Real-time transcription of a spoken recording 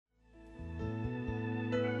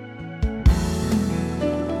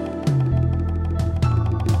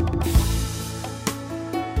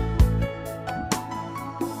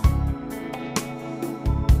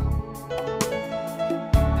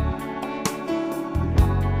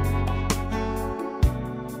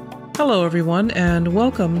Hello, everyone, and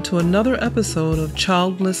welcome to another episode of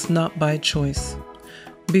Childless Not by Choice.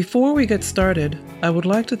 Before we get started, I would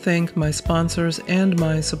like to thank my sponsors and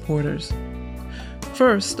my supporters.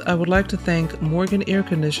 First, I would like to thank Morgan Air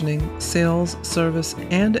Conditioning, Sales, Service,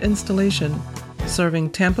 and Installation, serving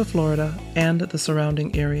Tampa, Florida, and the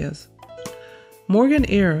surrounding areas. Morgan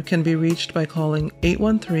Air can be reached by calling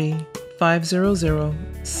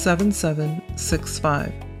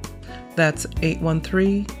 813-500-7765. That's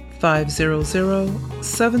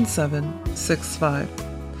 813-500-7765.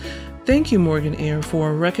 Thank you, Morgan Air,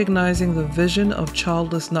 for recognizing the vision of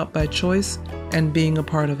Childless Not by Choice and being a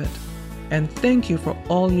part of it. And thank you for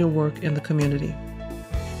all your work in the community.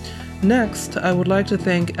 Next, I would like to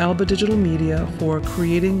thank Alba Digital Media for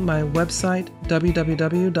creating my website,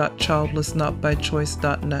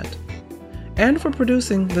 www.childlessnotbychoice.net, and for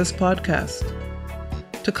producing this podcast.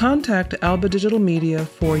 To contact Alba Digital Media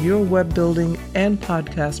for your web building and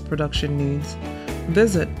podcast production needs,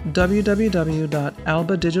 visit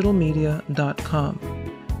www.albadigitalmedia.com.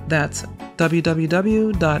 That's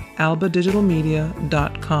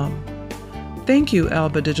www.albadigitalmedia.com. Thank you,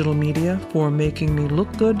 Alba Digital Media, for making me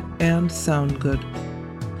look good and sound good.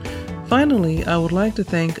 Finally, I would like to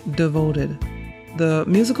thank Devoted, the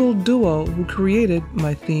musical duo who created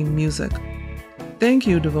my theme music. Thank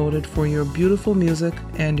you, Devoted, for your beautiful music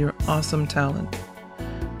and your awesome talent.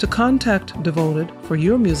 To contact Devoted for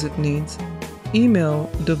your music needs, email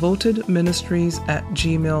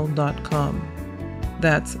devotedministries@gmail.com.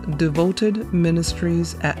 That's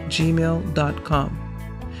devotedministries@gmail.com.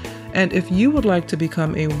 And if you would like to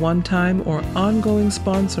become a one-time or ongoing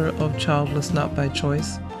sponsor of Childless Not by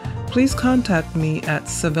Choice, please contact me at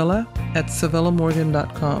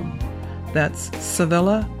Savella@SavellaMorgan.com. That's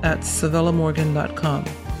Savella@SavellaMorgan.com.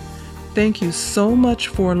 Thank you so much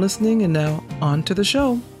for listening, and now on to the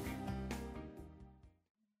show.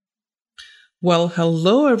 Well,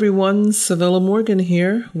 hello everyone, Savella Morgan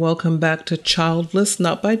here. Welcome back to Childless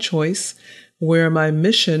Not by Choice, where my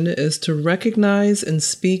mission is to recognize and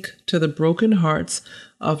speak to the broken hearts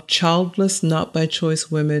of childless not by choice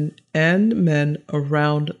women and men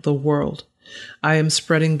around the world. I am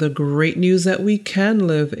spreading the great news that we can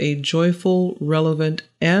live a joyful, relevant,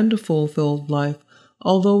 and fulfilled life,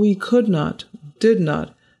 although we did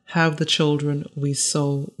not have the children we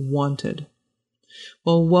so wanted.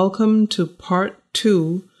 Well, welcome to part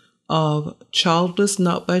 2 of Childless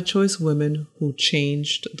Not by Choice Women Who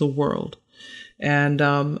Changed the World. And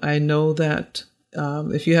I know that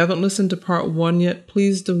if you haven't listened to part 1 yet,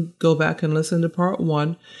 please do go back and listen to part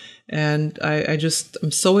 1. And I'm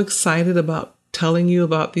so excited about telling you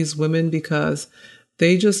about these women because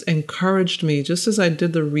they just encouraged me, just as I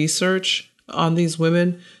did the research on these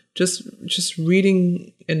women, just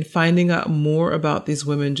reading and finding out more about these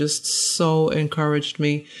women just so encouraged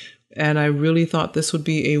me. And I really thought this would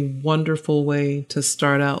be a wonderful way to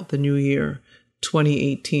start out the new year,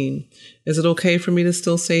 2018. Is it okay for me to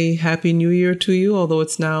still say Happy New Year to you? Although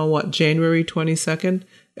it's now, January 22nd?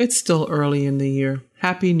 It's still early in the year.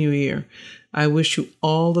 Happy New Year. I wish you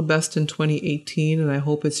all the best in 2018, and I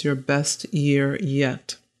hope it's your best year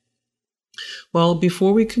yet. Well,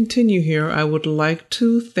 before we continue here, I would like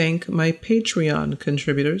to thank my Patreon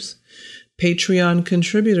contributors. Patreon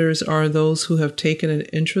contributors are those who have taken an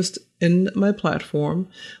interest in my platform,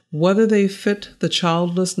 whether they fit the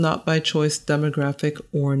childless not by choice demographic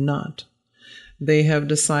or not. They have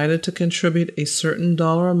decided to contribute a certain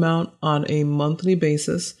dollar amount on a monthly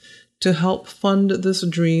basis to help fund this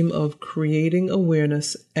dream of creating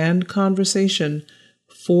awareness and conversation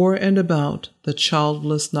for and about the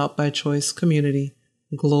childless not by choice community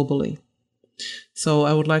globally. So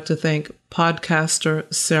I would like to thank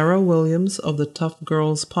podcaster Sarah Williams of the Tough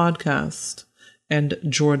Girls podcast and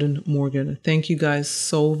Jordan Morgan. Thank you guys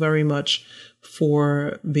so very much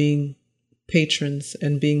for being patrons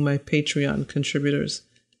and being my Patreon contributors.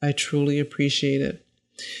 I truly appreciate it.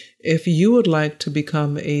 If you would like to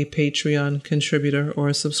become a Patreon contributor or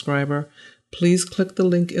a subscriber, please click the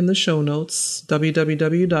link in the show notes,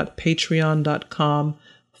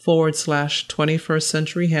 www.patreon.com/21st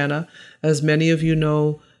Century Hannah. As many of you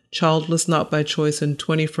know, Childless Not by Choice and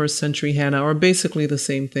 21st Century Hannah are basically the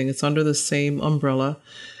same thing. It's under the same umbrella.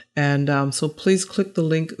 And so please click the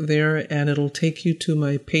link there and it'll take you to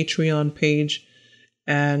my Patreon page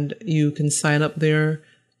and you can sign up there.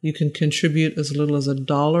 You can contribute as little as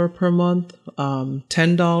 $1 per month, $10,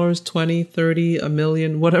 $20, $30, $1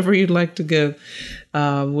 million, whatever you'd like to give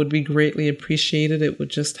would be greatly appreciated. It would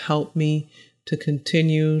just help me to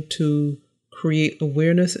continue to create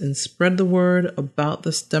awareness and spread the word about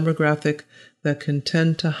this demographic that can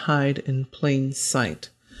tend to hide in plain sight.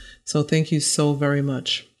 So thank you so very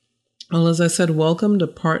much. Well, as I said, welcome to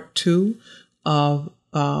part 2 of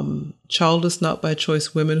Childless Not by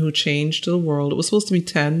Choice, Women Who Changed the World. It was supposed to be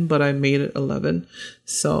 10, but I made it 11.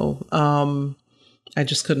 So I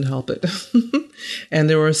just couldn't help it. And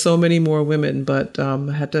there were so many more women, but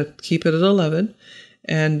I had to keep it at 11.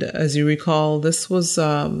 And as you recall, this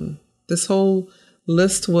whole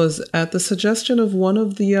list was at the suggestion of one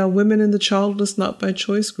of the women in the Childless Not by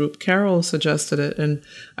Choice group. Carol suggested it. And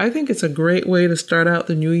I think it's a great way to start out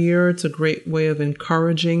the new year. It's a great way of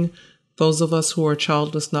encouraging those of us who are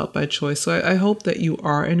childless not by choice. So I hope that you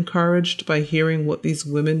are encouraged by hearing what these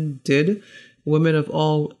women did. Women of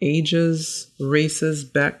all ages, races,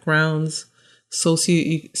 backgrounds,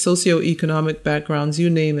 socioeconomic backgrounds,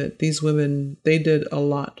 you name it. These women, they did a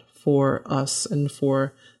lot for us and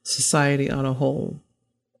for society on a whole.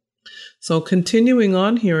 So continuing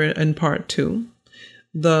on here in part 2,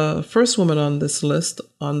 the first woman on this list,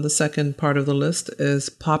 on the second part of the list, is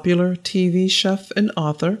popular TV chef and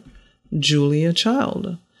author Julia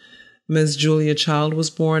Child. Ms. Julia Child was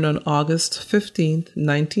born on August 15th,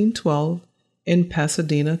 1912 in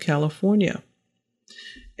Pasadena, California.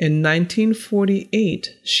 In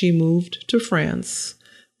 1948, she moved to France,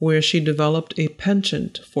 where she developed a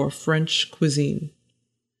penchant for French cuisine.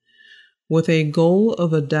 With a goal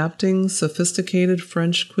of adapting sophisticated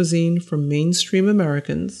French cuisine for mainstream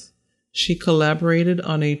Americans, she collaborated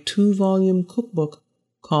on a 2-volume cookbook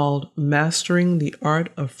called Mastering the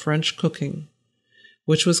Art of French Cooking,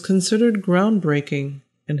 which was considered groundbreaking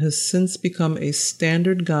and has since become a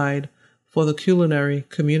standard guide for the culinary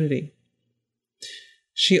community.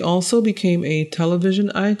 She also became a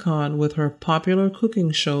television icon with her popular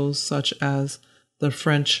cooking shows such as The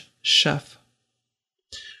French Chef.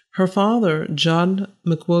 Her father, John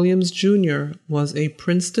McWilliams Jr., was a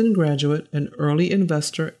Princeton graduate and early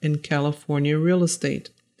investor in California real estate.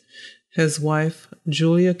 His wife,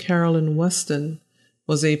 Julia Carolyn Weston,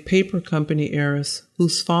 was a paper company heiress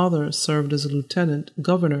whose father served as a lieutenant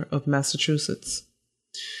governor of Massachusetts.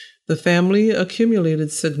 The family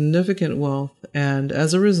accumulated significant wealth, and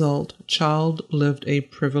as a result, Child lived a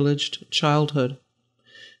privileged childhood.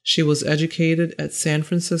 She was educated at San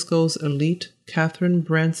Francisco's elite Catherine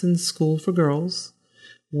Branson School for Girls,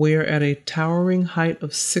 where at a towering height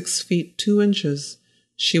of 6 feet 2 inches,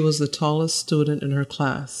 she was the tallest student in her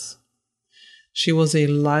class. She was a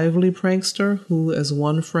lively prankster who, as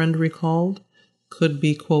one friend recalled, could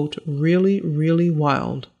be, quote, really, really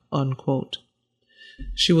wild, unquote.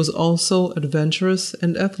 She was also adventurous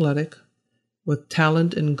and athletic, with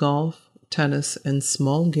talent in golf, tennis, and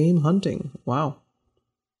small game hunting. Wow.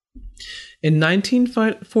 In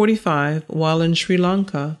 1945, while in Sri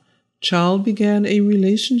Lanka, Child began a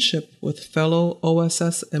relationship with fellow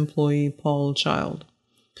OSS employee Paul Child.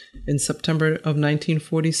 In September of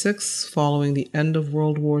 1946, following the end of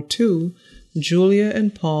World War II, Julia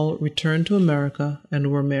and Paul returned to America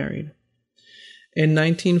and were married. In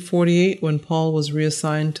 1948, when Paul was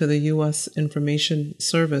reassigned to the U.S. Information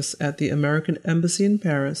Service at the American Embassy in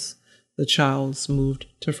Paris, the Childs moved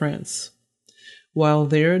to France. While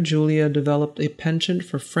there, Julia developed a penchant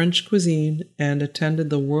for French cuisine and attended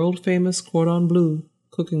the world-famous Cordon Bleu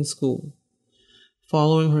cooking school.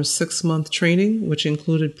 Following her 6-month training, which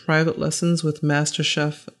included private lessons with Master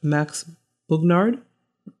Chef Max Bougnard,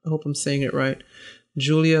 I hope I'm saying it right,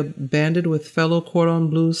 Julia banded with fellow Cordon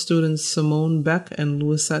Bleu students Simone Beck and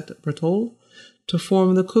Louisette Berthold to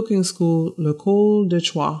form the cooking school L'École des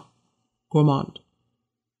Trois Gourmands,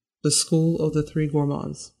 the School of the Three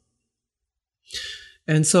Gourmands.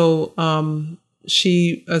 And so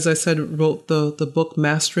she, as I said, wrote the book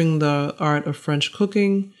Mastering the Art of French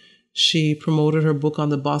Cooking. She promoted her book on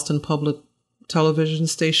the Boston Public Television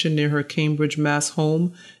station near her Cambridge, Mass.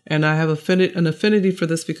 home. And I have an affinity for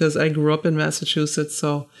this because I grew up in Massachusetts.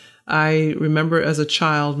 So I remember as a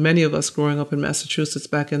child, many of us growing up in Massachusetts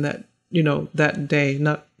back in that, that day,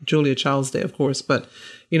 not Julia Child's day, of course, but,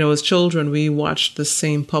 as children, we watched the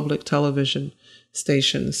same public television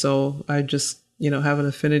station. So I just, have an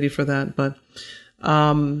affinity for that. But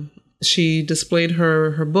she displayed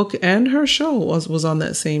her book, and her show was on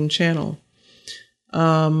that same channel.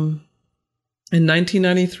 In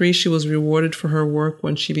 1993, she was rewarded for her work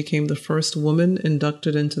when she became the first woman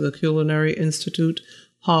inducted into the Culinary Institute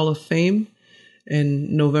Hall of Fame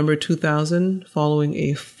in November 2000, following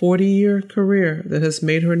a 40-year career that has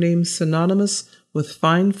made her name synonymous with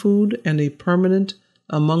fine food and a permanent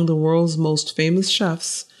among the world's most famous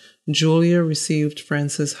chefs. Julia received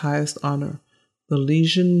France's highest honor, the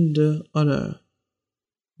Légion d'honneur.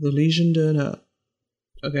 The Légion d'honneur.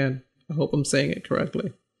 Again, I hope I'm saying it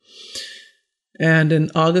correctly. And in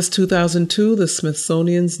August 2002, the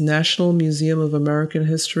Smithsonian's National Museum of American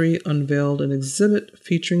History unveiled an exhibit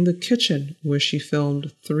featuring the kitchen where she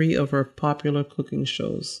filmed 3 of her popular cooking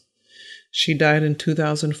shows. She died in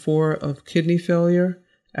 2004 of kidney failure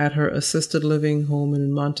at her assisted living home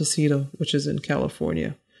in Montecito, which is in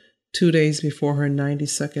California, 2 days before her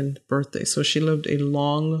 92nd birthday. So she lived a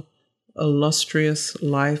long, illustrious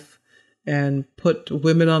life and put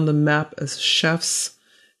women on the map as chefs.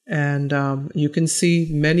 And you can see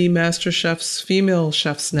many master chefs, female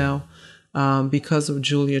chefs now, because of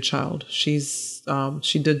Julia Child. She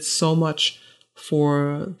did so much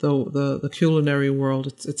for the culinary world.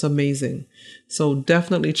 It's amazing. So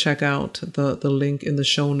definitely check out the link in the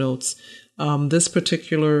show notes. This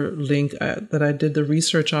particular link that I did the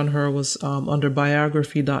research on her was under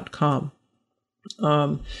biography.com.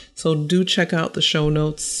 So do check out the show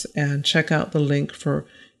notes and check out the link for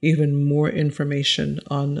even more information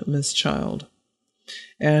on Ms. Child.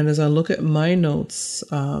 And as I look at my notes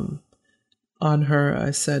on her, I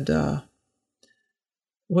said,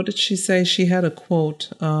 what did she say? She had a quote.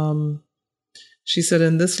 She said,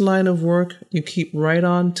 "In this line of work, you keep right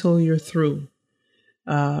on till you're through.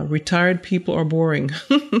 Retired people are boring."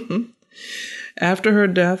 After her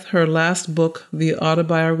death, her last book, the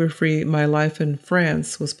autobiography My Life in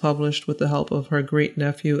France, was published with the help of her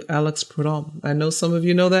great-nephew, Alex Prudhomme. I know some of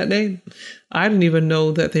you know that name. I didn't even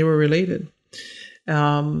know that they were related.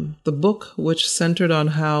 The book, which centered on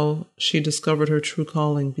how she discovered her true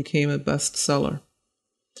calling, became a bestseller.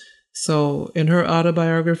 So in her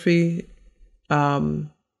autobiography,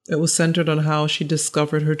 it was centered on how she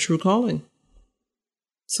discovered her true calling.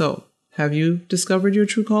 So, have you discovered your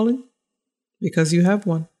true calling? Because you have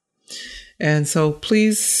one. And so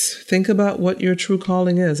please think about what your true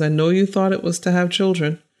calling is. I know you thought it was to have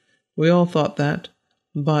children. We all thought that.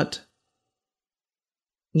 But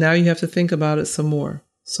now you have to think about it some more.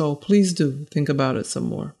 So please do think about it some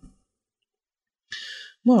more.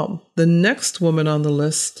 Well, the next woman on the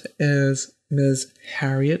list is Ms.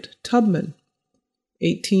 Harriet Tubman,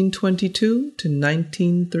 1822 to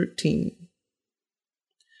 1913.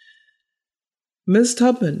 Ms.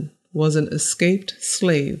 Tubman was an escaped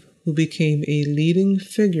slave who became a leading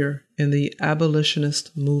figure in the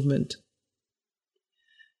abolitionist movement.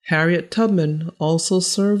 Harriet Tubman also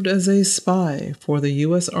served as a spy for the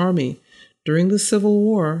U.S. Army during the Civil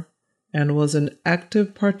War and was an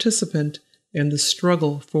active participant in the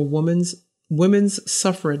struggle for women's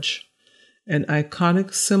suffrage, an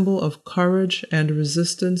iconic symbol of courage and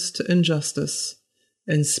resistance to injustice,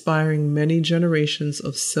 inspiring many generations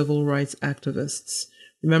of civil rights activists.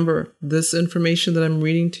 Remember, this information that I'm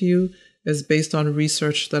reading to you is based on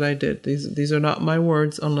research that I did. These are not my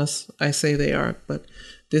words unless I say they are, but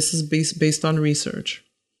this is based on research.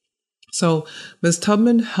 So Ms.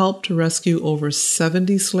 Tubman helped rescue over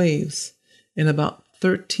 70 slaves in about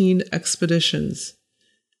 13 expeditions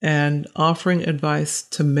and offering advice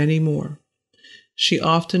to many more. She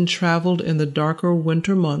often traveled in the darker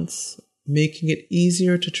winter months, making it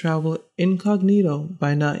easier to travel incognito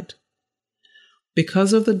by night.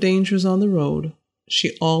 Because of the dangers on the road,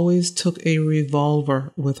 she always took a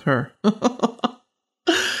revolver with her.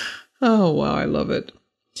 Oh, wow, I love it.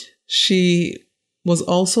 She was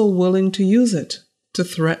also willing to use it to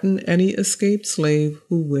threaten any escaped slave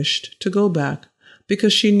who wished to go back,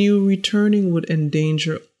 because she knew returning would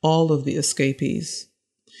endanger all of the escapees.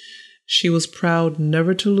 She was proud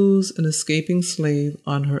never to lose an escaping slave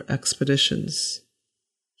on her expeditions.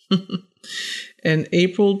 In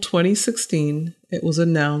April 2016, it was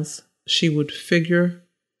announced she would figure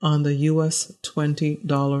on the U.S.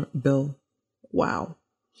 $20 bill. Wow.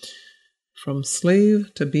 From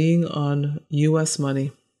slave to being on U.S.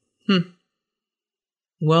 money.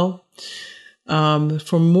 Well,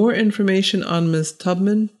 for more information on Ms.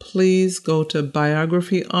 Tubman, please go to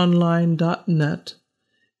biographyonline.net.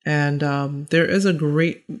 And there is a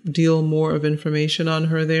great deal more of information on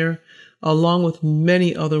her there, along with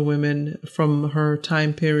many other women from her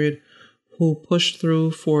time period who pushed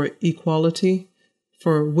through for equality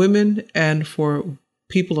for women and for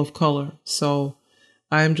people of color. So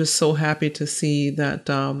I'm just so happy to see that,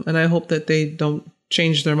 and I hope that they don't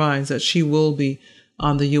change their minds, that she will be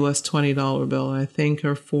on the U.S. $20 bill. I thank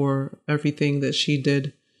her for everything that she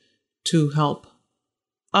did to help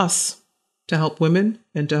us, to help women,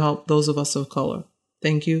 and to help those of us of color.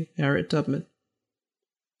 Thank you, Harriet Tubman.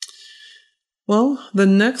 Well, the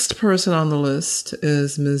next person on the list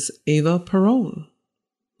is Ms. Eva Perón,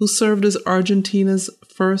 who served as Argentina's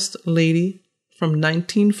first lady from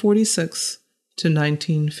 1946 to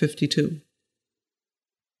 1952.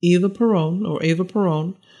 Eva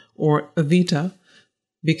Perón, or Evita,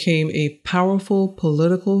 became a powerful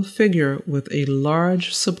political figure with a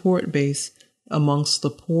large support base amongst the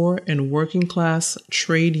poor and working class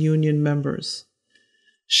trade union members.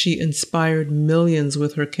 She inspired millions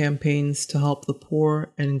with her campaigns to help the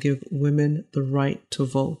poor and give women the right to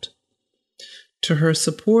vote. To her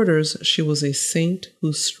supporters, she was a saint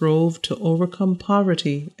who strove to overcome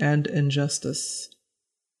poverty and injustice.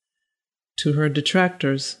 To her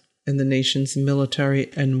detractors in the nation's military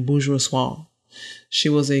and bourgeoisie, she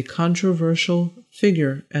was a controversial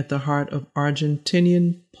figure at the heart of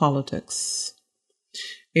Argentinian politics.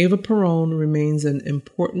 Eva Perón remains an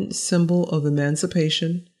important symbol of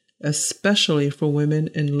emancipation, especially for women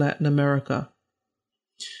in Latin America.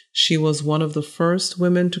 She was one of the first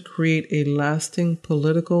women to create a lasting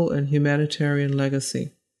political and humanitarian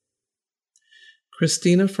legacy.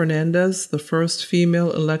 Cristina Fernandez, the first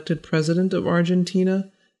female elected president of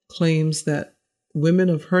Argentina, claims that women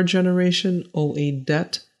of her generation owe a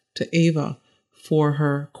debt to Eva for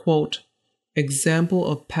her, quote, example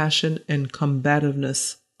of passion and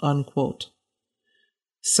combativeness, unquote.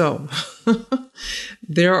 So,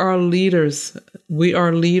 there are leaders. We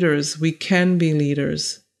are leaders. We can be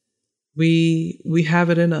leaders. We have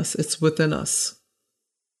it in us. It's within us.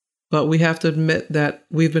 But we have to admit that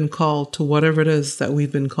we've been called to whatever it is that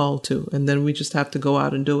we've been called to, and then we just have to go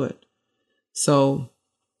out and do it. So,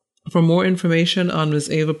 for more information on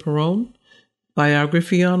Ms. Eva Perón,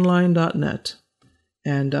 biographyonline.net.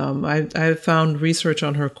 And I found research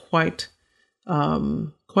on her quite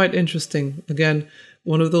interesting. Again,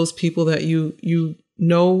 one of those people that you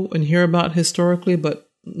know and hear about historically, but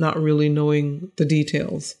not really knowing the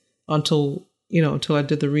details until I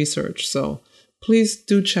did the research. So please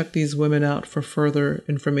do check these women out for further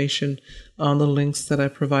information on the links that I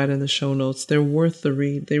provide in the show notes. They're worth the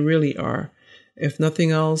read. They really are. If nothing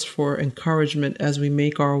else, for encouragement as we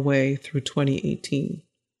make our way through 2018.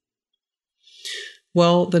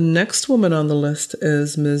 Well, the next woman on the list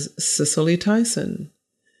is Ms. Cicely Tyson.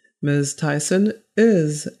 Ms. Tyson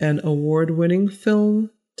is an award-winning film,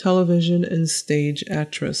 television, and stage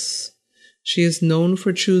actress. She is known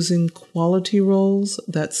for choosing quality roles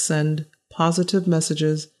that send positive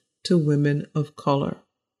messages to women of color.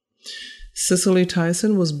 Cicely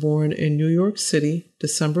Tyson was born in New York City,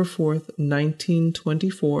 December 4th,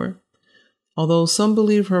 1924, although some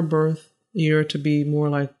believe her birth year to be more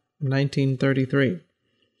like 1933.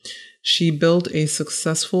 She built a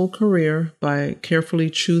successful career by carefully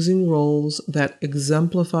choosing roles that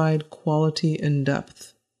exemplified quality and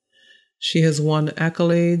depth. She has won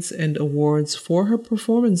accolades and awards for her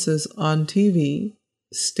performances on TV,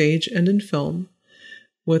 stage, and in film,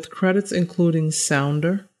 with credits including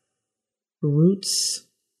Sounder, Roots,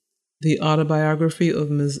 the autobiography of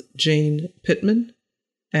Ms. Jane Pittman,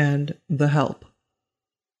 and The Help.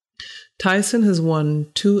 Tyson has won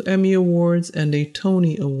 2 Emmy Awards and a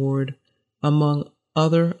Tony Award, among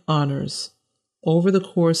other honors, over the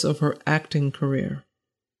course of her acting career.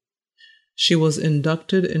 She was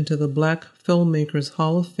inducted into the Black Filmmakers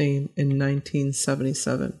Hall of Fame in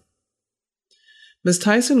 1977. Ms.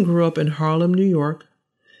 Tyson grew up in Harlem, New York.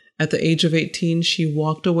 At the age of 18, she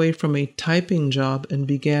walked away from a typing job and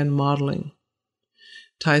began modeling.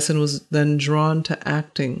 Tyson was then drawn to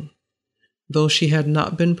acting, though she had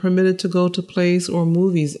not been permitted to go to plays or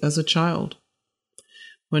movies as a child.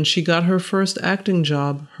 When she got her first acting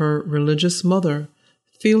job, her religious mother,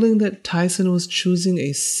 feeling that Tyson was choosing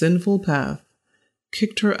a sinful path,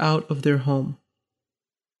 kicked her out of their home.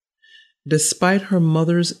 Despite her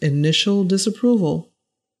mother's initial disapproval,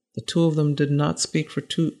 the two of them did not speak for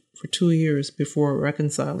two years before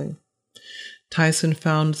reconciling. Tyson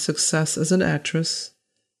found success as an actress,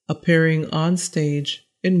 appearing on stage,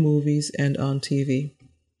 in movies, and on TV.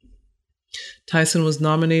 Tyson was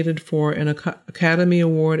nominated for an Academy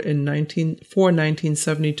Award for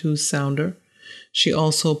 1972's Sounder. She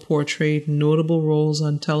also portrayed notable roles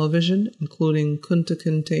on television, including Kunta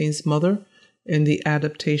Kinte's mother in the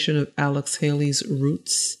adaptation of Alex Haley's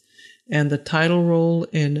Roots, and the title role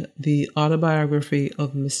in the autobiography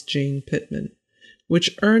of Miss Jane Pittman,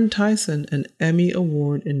 which earned Tyson an Emmy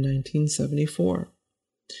Award in 1974.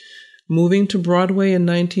 Moving to Broadway in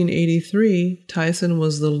 1983, Tyson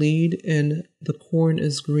was the lead in The Corn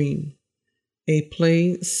is Green, a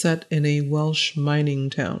play set in a Welsh mining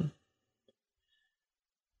town.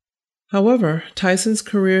 However, Tyson's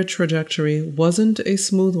career trajectory wasn't a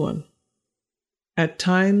smooth one. At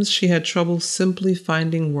times, she had trouble simply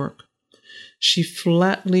finding work. She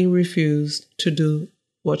flatly refused to do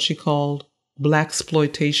what she called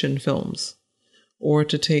blaxploitation films, or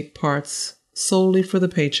to take parts solely for the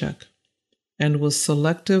paycheck, and was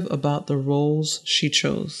selective about the roles she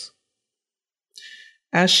chose.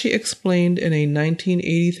 As she explained in a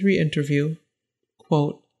 1983 interview,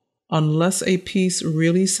 quote, "Unless a piece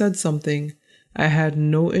really said something, I had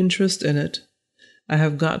no interest in it. I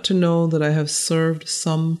have got to know that I have served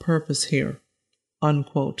some purpose here."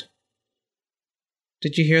 Unquote.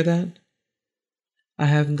 Did you hear that? I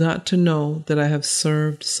have got to know that I have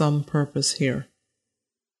served some purpose here.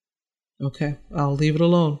 Okay, I'll leave it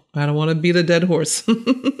alone. I don't want to beat a dead horse.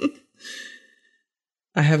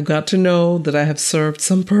 I have got to know that I have served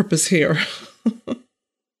some purpose here.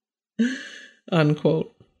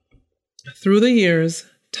 Unquote. Through the years,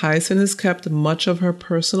 Tyson has kept much of her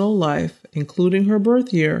personal life, including her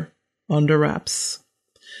birth year, under wraps.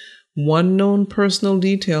 One known personal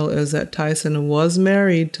detail is that Tyson was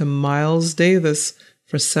married to Miles Davis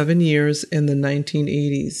for 7 years in the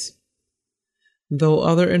 1980s. Though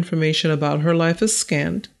other information about her life is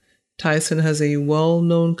scant, Tyson has a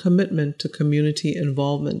well-known commitment to community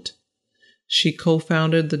involvement. She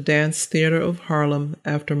co-founded the Dance Theater of Harlem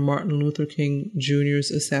after Martin Luther King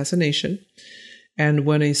Jr.'s assassination, and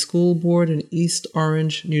when a school board in East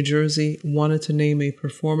Orange, New Jersey wanted to name a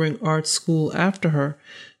performing arts school after her,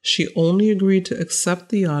 she only agreed to accept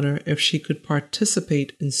the honor if she could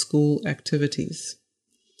participate in school activities.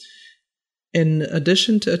 In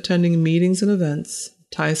addition to attending meetings and events,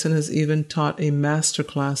 Tyson has even taught a master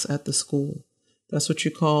class at the school. That's what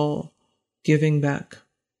you call giving back.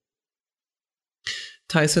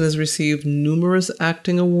 Tyson has received numerous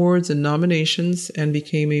acting awards and nominations and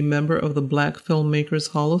became a member of the Black Filmmakers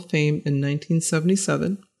Hall of Fame in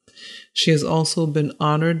 1977. She has also been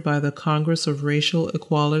honored by the Congress of Racial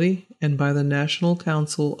Equality and by the National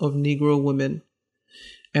Council of Negro Women.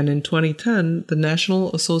 And in 2010, the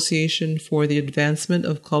National Association for the Advancement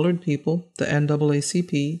of Colored People, the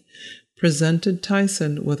NAACP, presented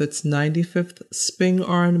Tyson with its 95th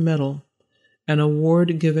Spingarn Medal, an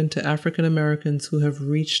award given to African Americans who have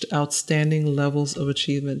reached outstanding levels of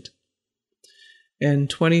achievement. In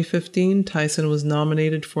 2015, Tyson was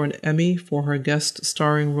nominated for an Emmy for her guest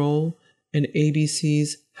starring role in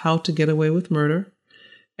ABC's How to Get Away with Murder,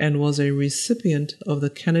 and was a recipient of the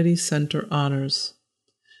Kennedy Center Honors.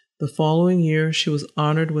 The following year, she was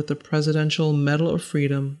honored with the Presidential Medal of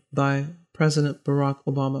Freedom by President Barack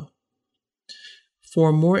Obama.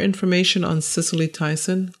 For more information on Cicely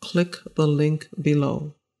Tyson, click the link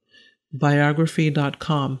below,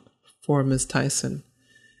 biography.com for Ms. Tyson.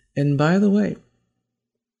 And by the way,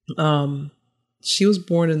 she was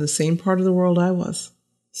born in the same part of the world I was,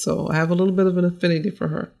 so I have a little bit of an affinity for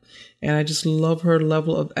her, and I just love her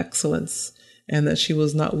level of excellence and that she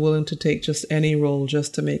was not willing to take just any role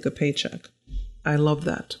just to make a paycheck. I love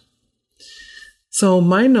that. So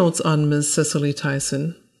my notes on Ms. Cicely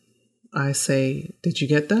Tyson, I say, did you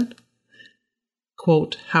get that?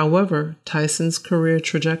 Quote, however, Tyson's career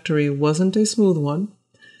trajectory wasn't a smooth one.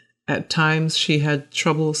 At times, she had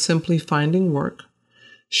trouble simply finding work.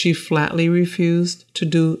 She flatly refused to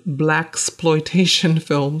do blaxploitation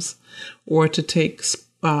films or to take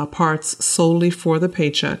parts solely for the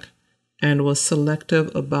paycheck, and was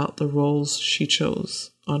selective about the roles she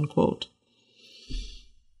chose, unquote.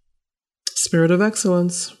 Spirit of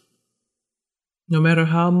excellence. No matter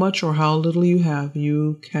how much or how little you have,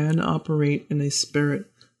 you can operate in a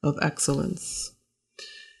spirit of excellence.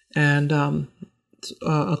 And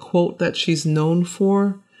a quote that she's known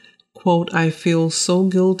for, quote, I feel so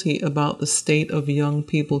guilty about the state of young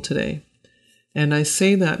people today. And I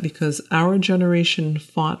say that because our generation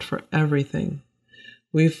fought for everything.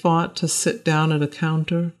 We fought to sit down at a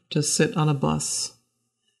counter, to sit on a bus.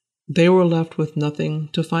 They were left with nothing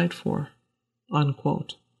to fight for,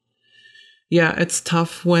 unquote. Yeah, it's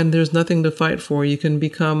tough when there's nothing to fight for. You can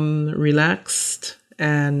become relaxed,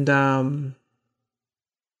 and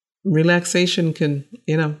relaxation can,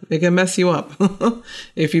 it can mess you up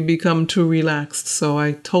if you become too relaxed. So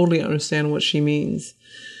I totally understand what she means.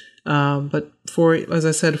 But as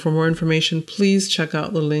I said, for more information, please check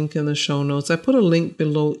out the link in the show notes. I put a link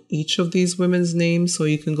below each of these women's names so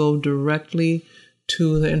you can go directly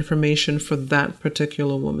to the information for that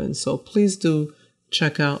particular woman. So please do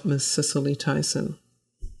check out Miss Cicely Tyson.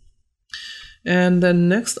 And then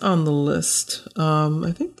next on the list,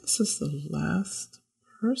 I think this is the last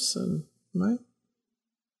person, right?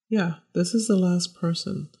 Yeah, this is the last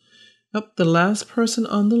person. Yep, the last person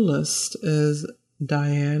on the list is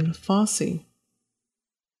Dian Fossey.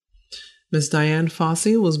 Ms. Dian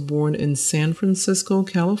Fossey was born in San Francisco,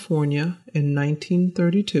 California in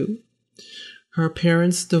 1932. Her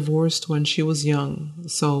parents divorced when she was young,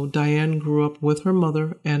 so Dian grew up with her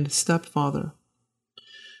mother and stepfather.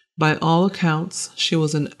 By all accounts, she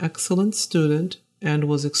was an excellent student, and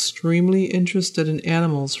was extremely interested in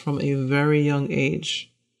animals from a very young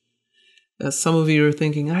age. As some of you are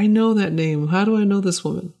thinking, I know that name. How do I know this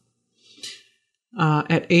woman?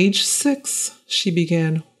 At age 6, she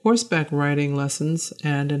began horseback riding lessons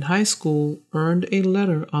and in high school earned a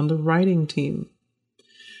letter on the riding team.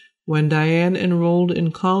 When Diane enrolled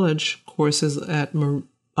in college courses at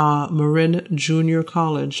Marin Junior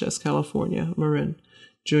College, that's California, Marin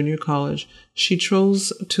Junior College, she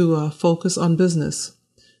chose to focus on business,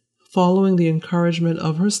 following the encouragement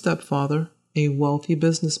of her stepfather, a wealthy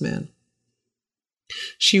businessman.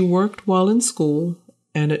 She worked while in school,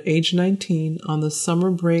 and at age 19, on the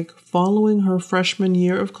summer break following her freshman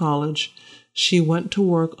year of college, she went to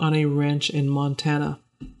work on a ranch in Montana.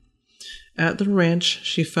 At the ranch,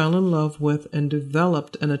 she fell in love with and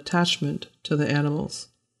developed an attachment to the animals.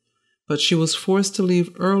 But she was forced to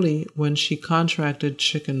leave early when she contracted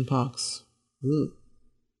chicken pox. Ooh.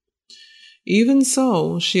 Even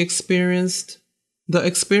so, the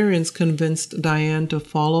experience convinced Diane to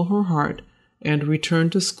follow her heart and return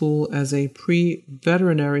to school as a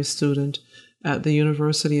pre-veterinary student at the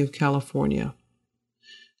University of California.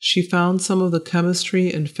 She found some of the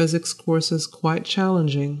chemistry and physics courses quite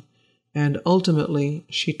challenging, and ultimately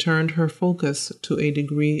she turned her focus to a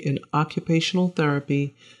degree in occupational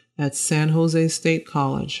therapy at San Jose State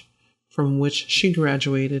College, from which she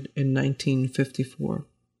graduated in 1954.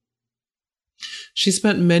 She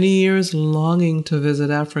spent many years longing to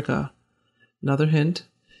visit Africa, another hint,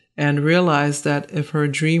 and realized that if her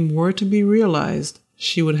dream were to be realized,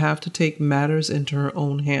 she would have to take matters into her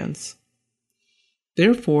own hands.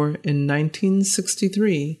 Therefore, in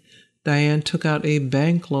 1963, Diane took out a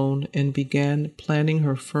bank loan and began planning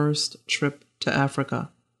her first trip to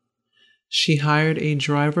Africa. She hired a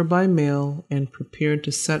driver by mail and prepared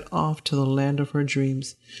to set off to the land of her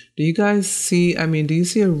dreams. Do you guys see, do you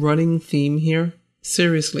see a running theme here?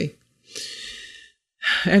 Seriously.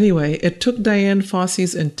 Anyway, it took Diane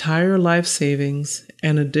Fossey's entire life savings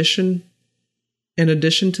in addition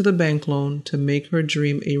to the bank loan to make her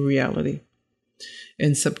dream a reality.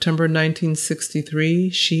 In September 1963,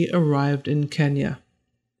 she arrived in Kenya.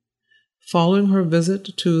 Following her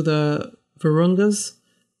visit to the Virungas,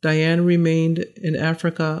 Diane remained in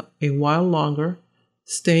Africa a while longer,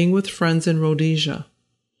 staying with friends in Rhodesia.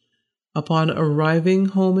 Upon arriving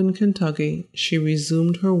home in Kentucky, she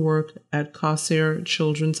resumed her work at Kosser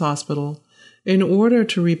Children's Hospital in order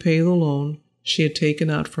to repay the loan she had taken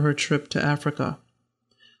out for her trip to Africa,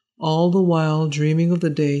 all the while dreaming of the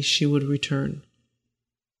day she would return.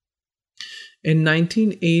 In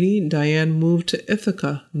 1980, Diane moved to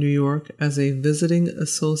Ithaca, New York, as a visiting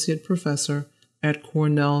associate professor at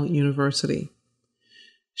Cornell University.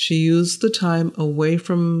 She used the time away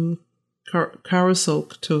from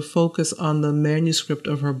Karasok to focus on the manuscript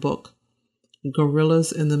of her book,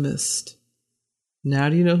 Gorillas in the Mist. Now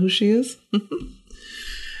do you know who she is?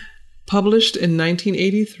 Published in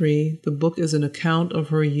 1983, the book is an account of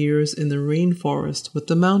her years in the rainforest with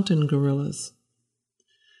the mountain gorillas.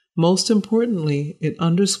 Most importantly, it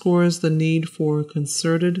underscores the need for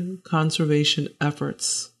concerted conservation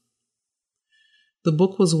efforts. The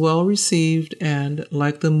book was well received and,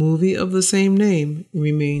 like the movie of the same name,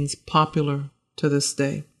 remains popular to this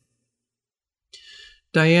day.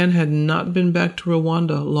 Diane had not been back to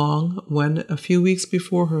Rwanda long when, a few weeks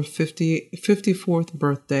before her 54th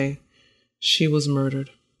birthday, she was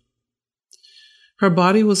murdered. Her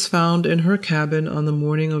body was found in her cabin on the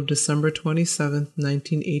morning of December 27,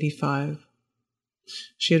 1985.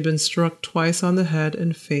 She had been struck twice on the head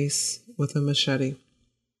and face with a machete.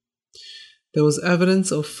 There was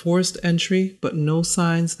evidence of forced entry, but no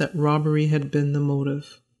signs that robbery had been the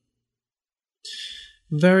motive.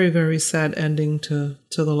 Very, very sad ending to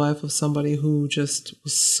the life of somebody who just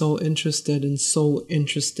was so interested and so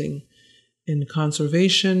interesting in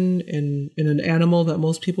conservation, in an animal that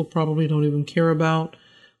most people probably don't even care about.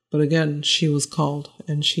 But again, she was called,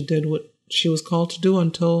 and she did what she was called to do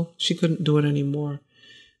until she couldn't do it anymore.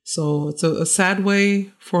 So it's a sad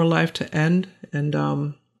way for life to end. And,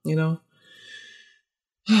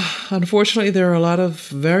 unfortunately, there are a lot of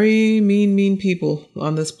very mean people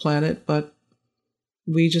on this planet, but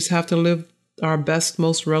we just have to live our best,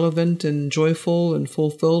 most relevant and joyful and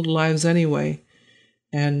fulfilled lives anyway,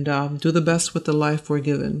 and do the best with the life we're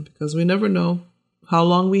given, because we never know how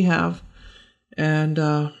long we have. And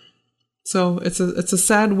so it's a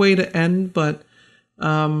sad way to end, but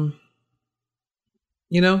I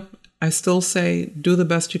still say do the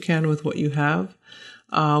best you can with what you have.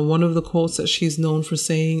 One of the quotes that she's known for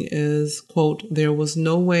saying is, quote, "There was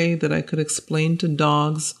no way that I could explain to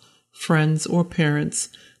dogs, friends, or parents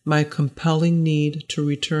my compelling need to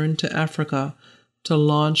return to Africa to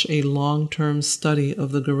launch a long-term study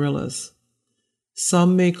of the gorillas.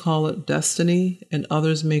 Some may call it destiny, and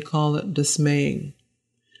others may call it dismaying.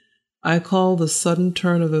 I call the sudden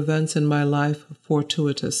turn of events in my life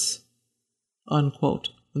fortuitous, unquote.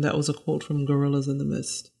 And that was a quote from Gorillas in the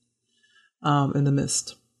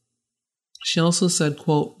Mist. She also said,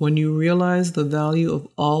 quote, when you realize the value of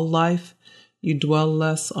all life, you dwell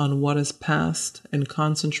less on what is past and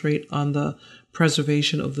concentrate on the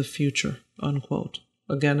preservation of the future, unquote.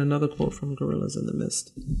 Again, another quote from Gorillas in the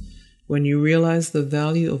Mist. When you realize the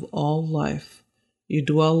value of all life, you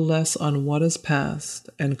dwell less on what is past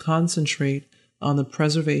and concentrate on the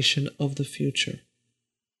preservation of the future.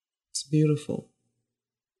 It's beautiful.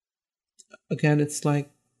 Again, it's like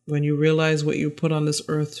when you realize what you're put on this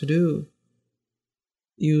earth to do,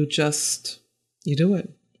 you do it.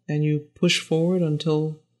 And you push forward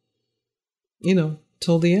until,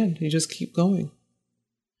 till the end. You just keep going.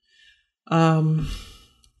 Other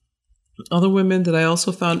women that I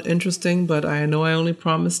also found interesting, but I know I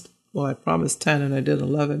promised 10 and I did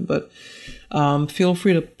 11, but feel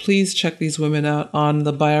free to please check these women out on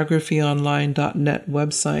the biographyonline.net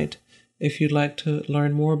website if you'd like to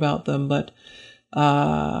learn more about them. But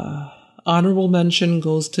honorable mention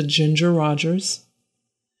goes to Ginger Rogers,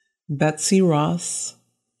 Betsy Ross,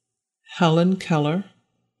 Helen Keller,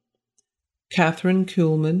 Catherine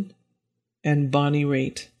Kuhlman, and Bonnie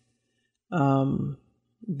Raitt.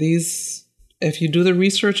 These, if you do the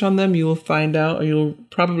research on them, you will find out, or you'll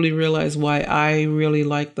probably realize why I really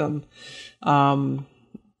like them.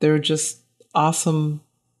 They're just awesome.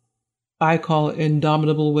 I call it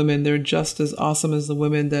indomitable women. They're just as awesome as the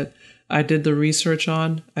women that I did the research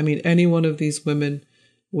on. I mean, any one of these women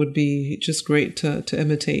would be just great to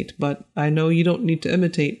imitate. But I know you don't need to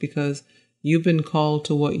imitate because you've been called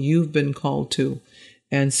to what you've been called to.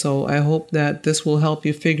 And so I hope that this will help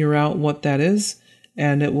you figure out what that is,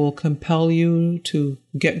 and it will compel you to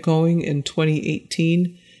get going in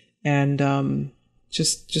 2018 and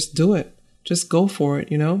just do it. Just go for it,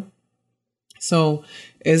 So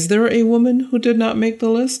is there a woman who did not make the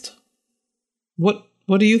list? What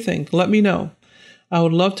do you think? Let me know. I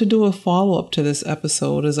would love to do a follow-up to this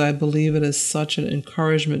episode, as I believe it is such an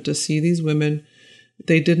encouragement to see these women.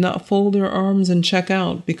 They did not fold their arms and check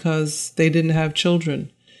out because they didn't have children.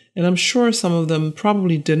 And I'm sure some of them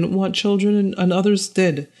probably didn't want children and others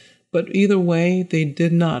did. But either way, they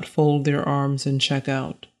did not fold their arms and check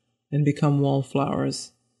out and become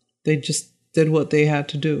wallflowers. They just did what they had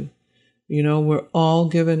to do. We're all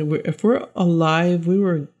given, if we're alive, we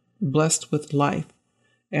were blessed with life.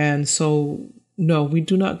 And so, no, we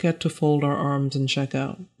do not get to fold our arms and check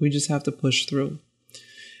out. We just have to push through.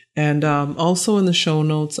 And also in the show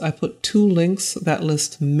notes, I put 2 links that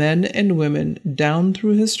list men and women down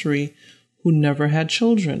through history who never had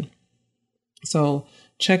children. So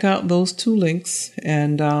check out those 2 links.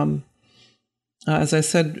 And as I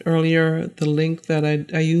said earlier, the link that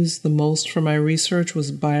I used the most for my research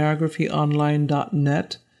was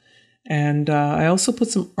biographyonline.net. And I also put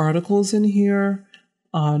some articles in here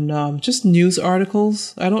on just news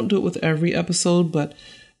articles. I don't do it with every episode, but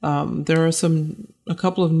there are a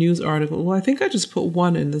couple of news articles. Well, I think I just put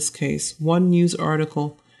one in this case, one news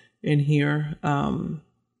article in here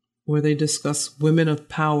where they discuss women of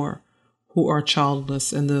power who are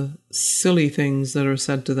childless and the silly things that are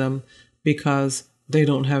said to them because they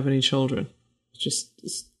don't have any children.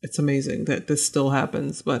 It's amazing that this still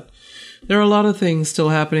happens, but there are a lot of things still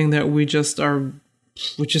happening that we just don't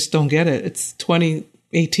get it. It's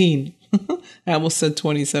 2018. I almost said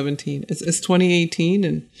 2017. It's 2018,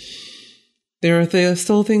 and there are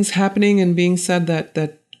still things happening and being said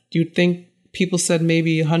that you'd think people said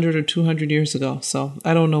maybe 100 or 200 years ago. So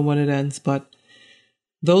I don't know when it ends, but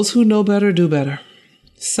those who know better do better.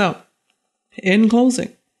 So in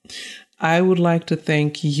closing, I would like to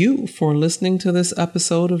thank you for listening to this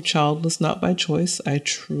episode of Childless Not by Choice. I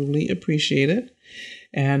truly appreciate it.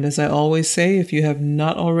 And as I always say, if you have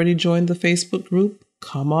not already joined the Facebook group,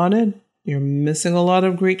 come on in. You're missing a lot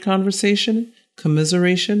of great conversation,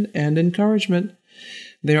 commiseration, and encouragement.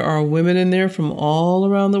 There are women in there from all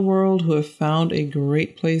around the world who have found a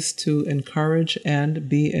great place to encourage and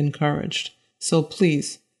be encouraged. So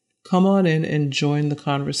please, come on in and join the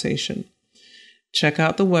conversation. Check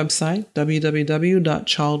out the website,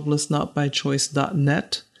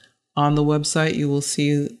 www.childlessnotbychoice.net. On the website, you will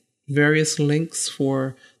see various links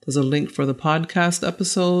there's a link for the podcast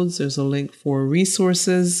episodes. There's a link for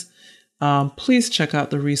resources. Please check out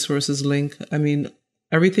the resources link. I mean,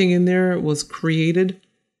 everything in there was created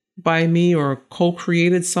by me or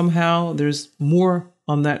co-created somehow. There's more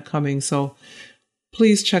on that coming. So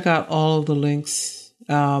please check out all of the links.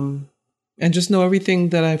 And And just know everything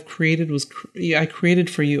that I've created I created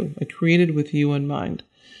for you. I created with you in mind.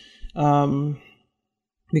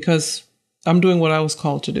 Because I'm doing what I was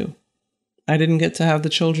called to do. I didn't get to have the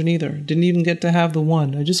children either. Didn't even get to have the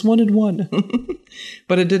one. I just wanted one.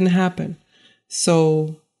 But it didn't happen.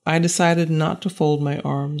 So I decided not to fold my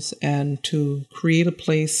arms and to create a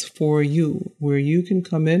place for you where you can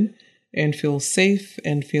come in and feel safe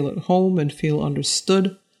and feel at home and feel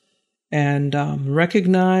understood and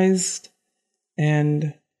recognized.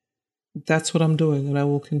 And that's what I'm doing. And I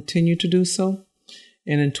will continue to do so.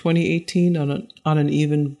 And in 2018 on an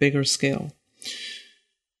even bigger scale.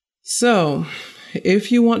 So,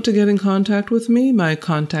 if you want to get in contact with me, my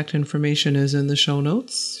contact information is in the show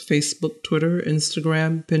notes. Facebook, Twitter,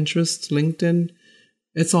 Instagram, Pinterest, LinkedIn.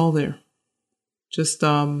 It's all there. Just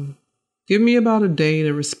give me about a day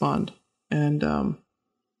to respond. And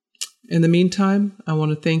in the meantime, I want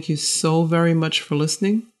to thank you so very much for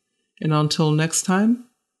listening. And until next time,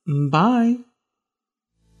 bye.